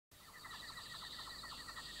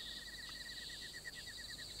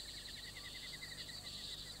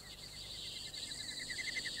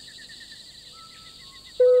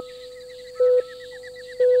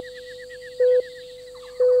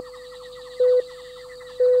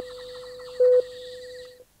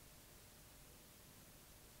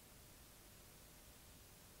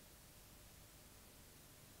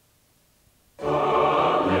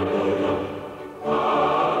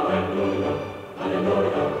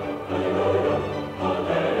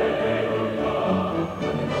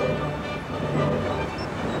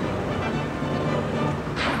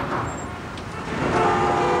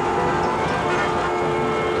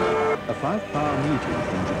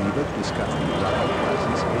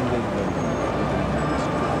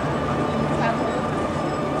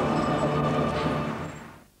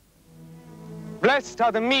Blessed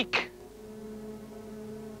are the meek,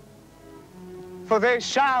 for they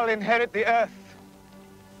shall inherit the earth.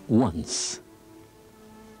 Once,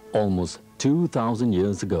 almost 2,000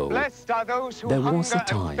 years ago, Blessed are those who there was a hunger and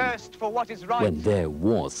time thirst for what is right, when there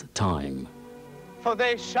was time. for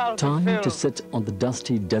they shall be Time to filled. sit on the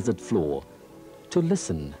dusty desert floor, to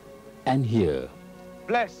listen and hear.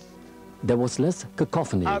 Blessed There was less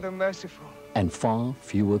cacophony are the merciful, and far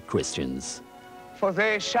fewer Christians. for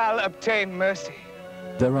they shall obtain mercy.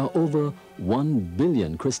 There are over 1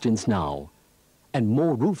 billion Christians now, and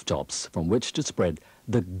more rooftops from which to spread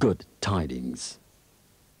the good tidings.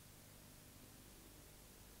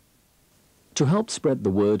 To help spread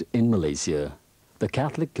the word in Malaysia, the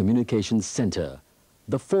Catholic Communications Center,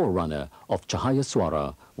 the forerunner of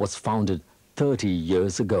Cahayasuara, was founded 30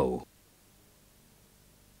 years ago.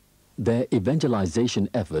 Their evangelization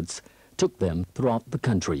efforts took them throughout the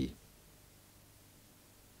country.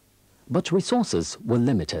 But resources were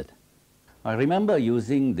limited. I remember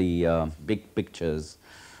using the big pictures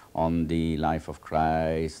on the life of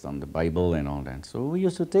Christ, on the Bible and all that. So we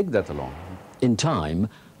used to take that along. In time,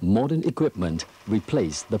 modern equipment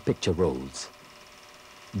replaced the picture rolls.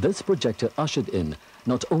 This projector ushered in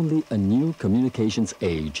not only a new communications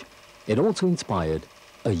age, it also inspired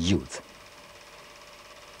a youth.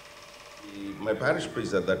 My parish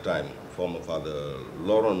priest at that time, former Father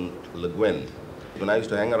Laurent Le Guin, when I used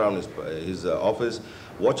to hang around his office,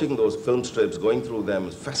 watching those film strips, going through them,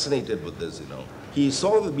 was fascinated with this, you know. He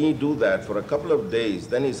saw me do that for a couple of days.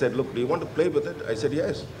 Then he said, look, do you want to play with it? I said,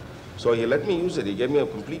 yes. So he let me use it. He gave me a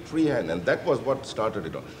complete free hand, and that was what started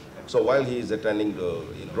it all. So while he is attending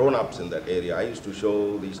grown-ups in that area, I used to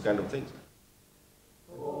show these kind of things.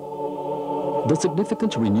 The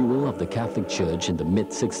significant renewal of the Catholic Church in the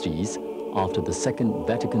mid-60s, after the Second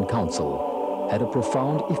Vatican Council, had a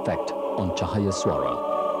profound effect on Cahayasuara.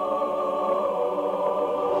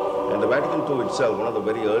 And the Vatican II itself, one of the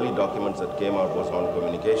very early documents that came out was on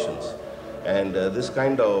communications. And this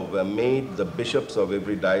kind of made the bishops of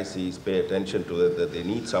every diocese pay attention to it, that they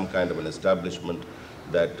need some kind of an establishment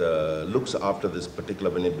that looks after this particular,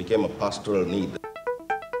 when it became a pastoral need.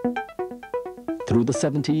 Through the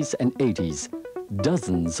 70s and 80s,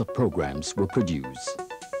 dozens of programs were produced.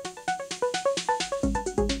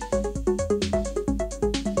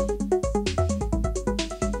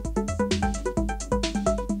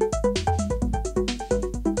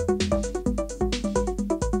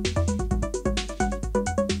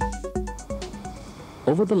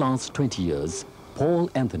 Over the last 20 years, Paul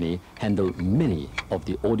Anthony handled many of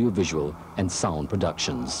the audiovisual and sound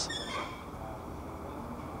productions.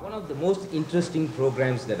 One of the most interesting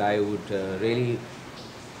programs that I would really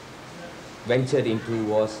ventured into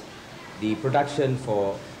was the production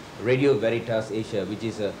for Radio Veritas Asia, which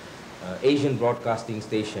is an Asian broadcasting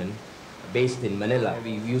station based in Manila.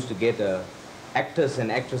 We used to get actors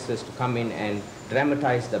and actresses to come in and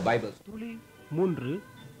dramatize the Bible.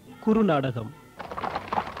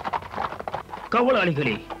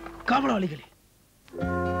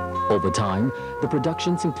 Over time, the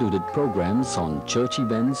productions included programs on church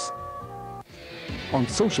events, on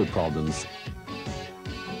social problems,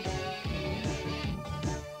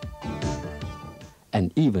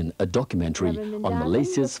 and even a documentary on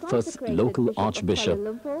Malaysia's first local Archbishop,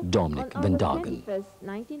 Dominic Van Dagen.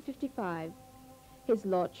 1955. His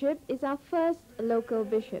Lordship is our first local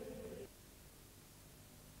bishop.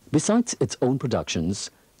 Besides its own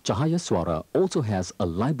productions, Cahayasuara also has a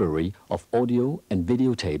library of audio and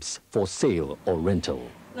videotapes for sale or rental.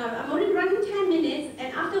 Now, I'm only running 10 minutes,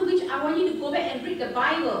 and after which I want you to go back and read the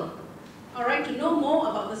Bible, all right, to know more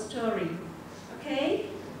about the story, okay?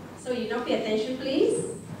 So you now pay attention, please.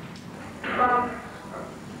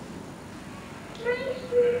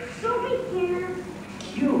 Over here.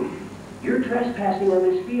 You, you're trespassing on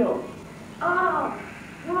this field. Oh,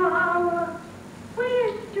 well,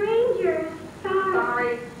 we're strangers.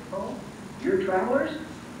 Sorry. Oh, you're travelers?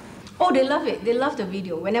 Oh, they love it. They love the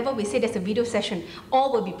video. Whenever we say there's a video session,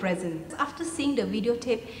 all will be present. After seeing the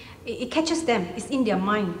videotape, it catches them. It's in their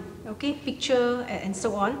mind, okay? Picture and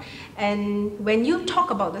so on. And when you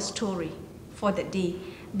talk about the story for that day,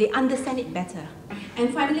 they understand it better.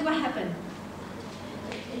 And finally, what happened?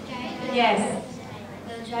 The giant died. Yes.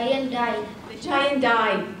 The giant died. The giant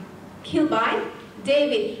died. Killed by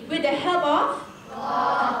David with the help of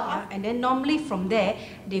God. And then normally from there,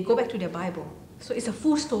 they go back to their Bible. So it's a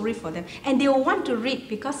full story for them. And they will want to read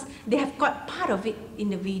because they have got part of it in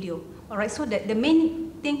the video. All right, so the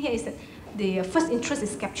main thing here is that the first interest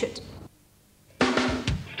is captured.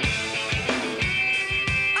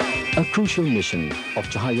 A crucial mission of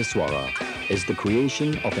Cahayasuara is the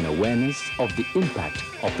creation of an awareness of the impact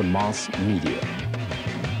of the mass media.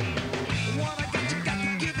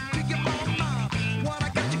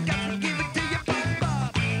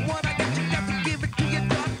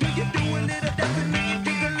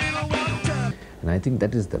 And I think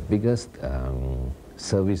that is the biggest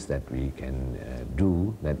service that we can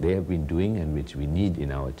do, that they have been doing and which we need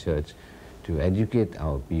in our church, to educate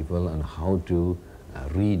our people on how to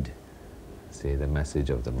read, say, the message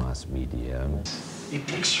of the mass media. It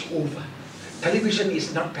takes you over. Television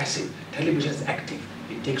is not passive. Television is active.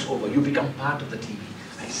 It takes over. You become part of the TV.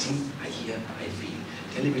 I see, I hear, I feel.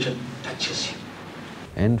 Television touches you.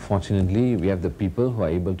 And fortunately, we have the people who are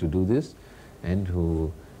able to do this and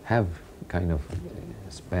who have kind of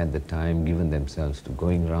spared the time, given themselves to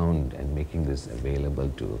going around and making this available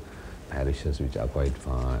to parishes which are quite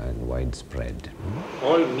far and widespread.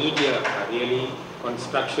 All media are really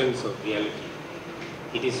constructions of reality.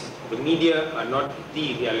 It is, the media are not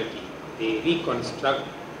the reality. They reconstruct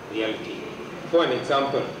reality. For an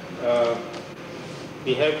example,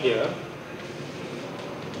 we have here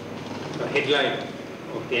a headline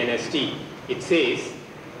of the NST. It says,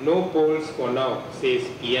 "No polls for now," says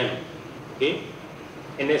PM. Okay?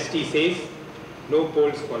 NST says, "No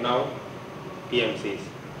polls for now," PM says.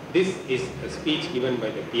 This is a speech given by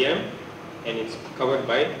the PM and it's covered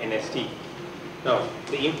by NST. Now,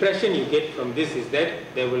 the impression you get from this is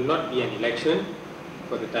that there will not be an election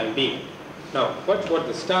for the time being. Now, watch what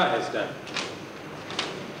the Star has done.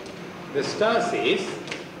 The Star says,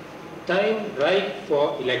 "Time right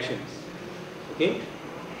for elections." Okay?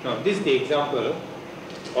 Now, this is the example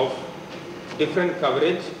of different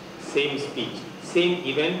coverage, same speech, same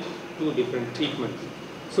event, two different treatments.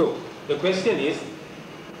 So, the question is,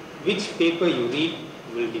 which paper you read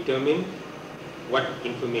will determine what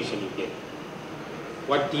information you get.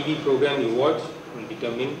 What TV program you watch will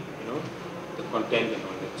determine, the content and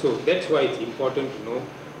all that. So that's why it's important to know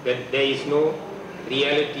that there is no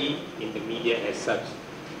reality in the media as such.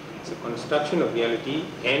 It's a construction of reality,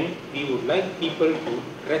 and we would like people to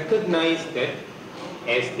recognize that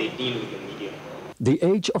as they deal with the media. The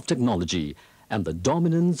age of technology and the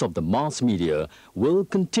dominance of the mass media will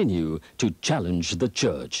continue to challenge the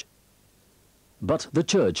church. But the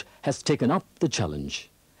church has taken up the challenge,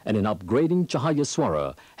 and in upgrading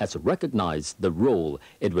Cahayasuara has recognized the role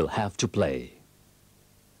it will have to play.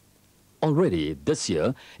 Already this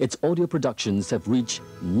year, its audio productions have reached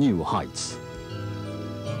new heights.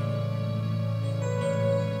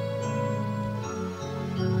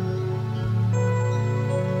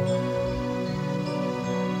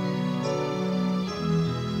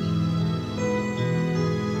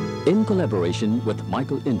 In collaboration with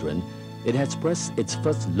Michael Indran, it has pressed its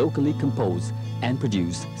first locally composed and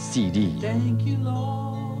produced CD. Thank you,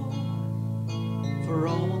 Lord, for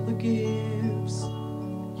all the gifts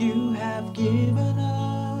you have given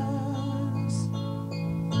us.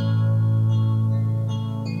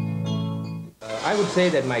 I would say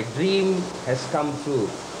that my dream has come true.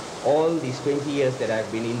 All these 20 years that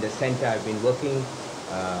I've been in the center, I've been working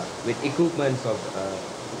with equipments of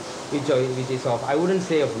which is of, I wouldn't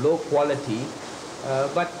say of low quality,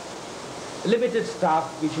 but limited staff,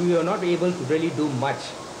 which we were not able to really do much.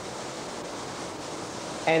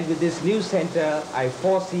 And with this new center, I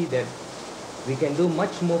foresee that we can do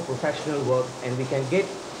much more professional work, and we can get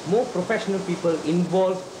more professional people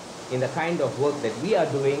involved in the kind of work that we are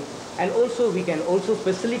doing, and also we can also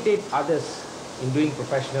facilitate others in doing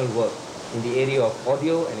professional work in the area of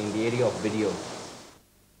audio and in the area of video.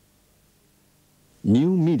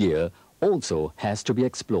 New media also has to be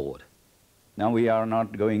explored. Now we are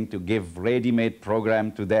not going to give ready-made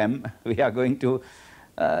program to them. We are going to,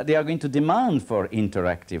 they are going to demand for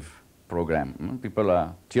interactive program.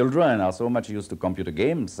 Children are so much used to computer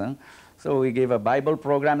games. So we gave a Bible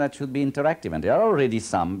program that should be interactive, and there are already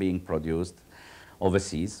some being produced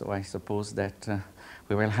overseas. So I suppose that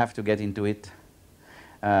we will have to get into it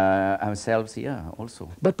ourselves here also.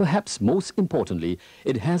 But perhaps most importantly,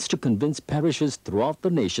 it has to convince parishes throughout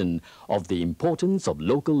the nation of the importance of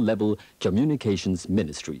local level communications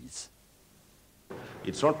ministries.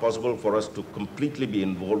 It's not possible for us to completely be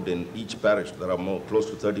involved in each parish. There are close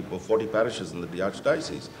to 30 or 40 parishes in the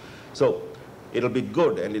archdiocese. So it'll be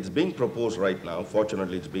good, and it's being proposed right now,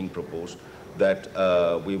 fortunately it's being proposed, that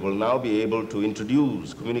we will now be able to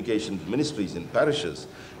introduce communications ministries in parishes.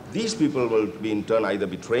 These people will be in turn either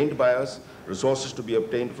be trained by us, resources to be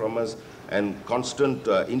obtained from us, and constant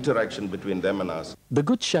interaction between them and us. The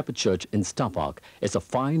Good Shepherd Church in Stapak is a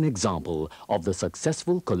fine example of the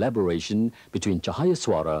successful collaboration between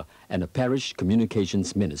Cahayasuara and a parish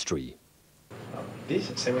communications ministry.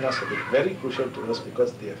 These seminars have been very crucial to us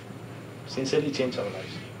because they have sincerely changed our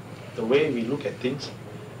lives. The way we look at things,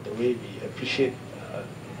 the way we appreciate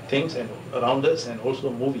things and around us, and also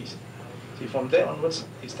movies. See, from there onwards,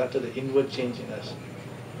 it started an inward change in us,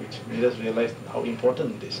 which made us realize how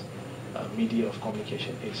important this media of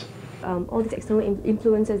communication is. All these external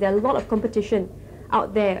influences, there are a lot of competition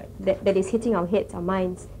out there that is hitting our heads, our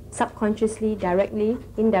minds, subconsciously, directly,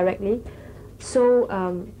 indirectly.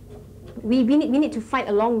 So we need to fight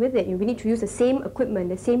along with it. We need to use the same equipment,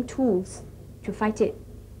 the same tools to fight it.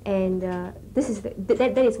 And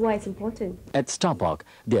that is why it's important. At Star Park,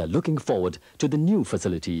 they are looking forward to the new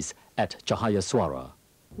facilities at Cahayasuara.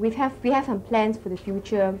 We have some plans for the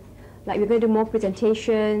future. Like, we're going to do more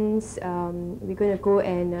presentations, we're going to go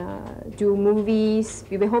and do movies.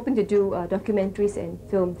 We were hoping to do documentaries and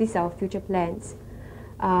film. These are our future plans.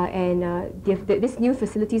 This new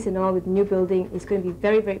facilities and all with the new building is going to be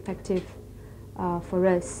very, very effective for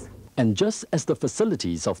us. And just as the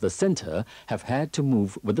facilities of the centre have had to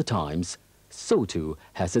move with the times, so too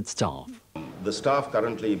has its staff. The staff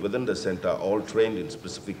currently within the centre are all trained in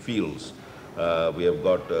specific fields. We have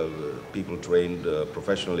got people trained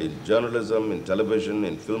professionally in journalism, in television,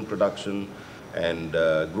 in film production, and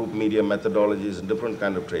group media methodologies and different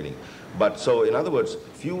kind of training. But so, in other words,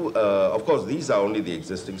 of course, these are only the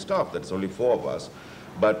existing staff. That's only 4 of us.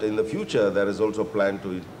 But in the future, there is also a plan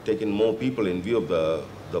to take in more people in view of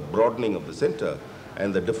the broadening of the centre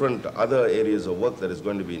and the different other areas of work that is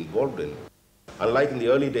going to be involved in. Unlike in the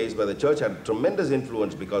early days where the church had tremendous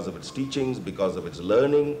influence because of its teachings, because of its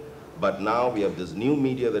learning, but now we have this new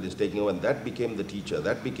media that is taking over, and that became the teacher,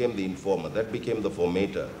 that became the informer, that became the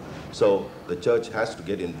formator. So the church has to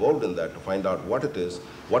get involved in that to find out what it is,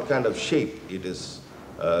 what kind of shape it is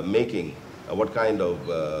making, what kind of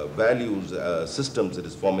values, systems it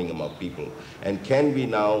is forming among people. And can we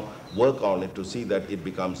now work on it to see that it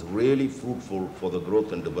becomes really fruitful for the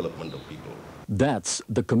growth and development of people. That's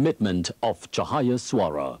the commitment of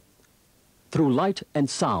Cahayasuara. Through light and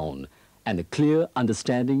sound and a clear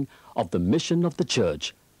understanding of the mission of the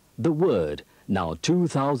church, the word, now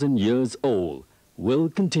 2,000 years old, will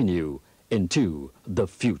continue into the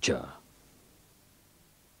future.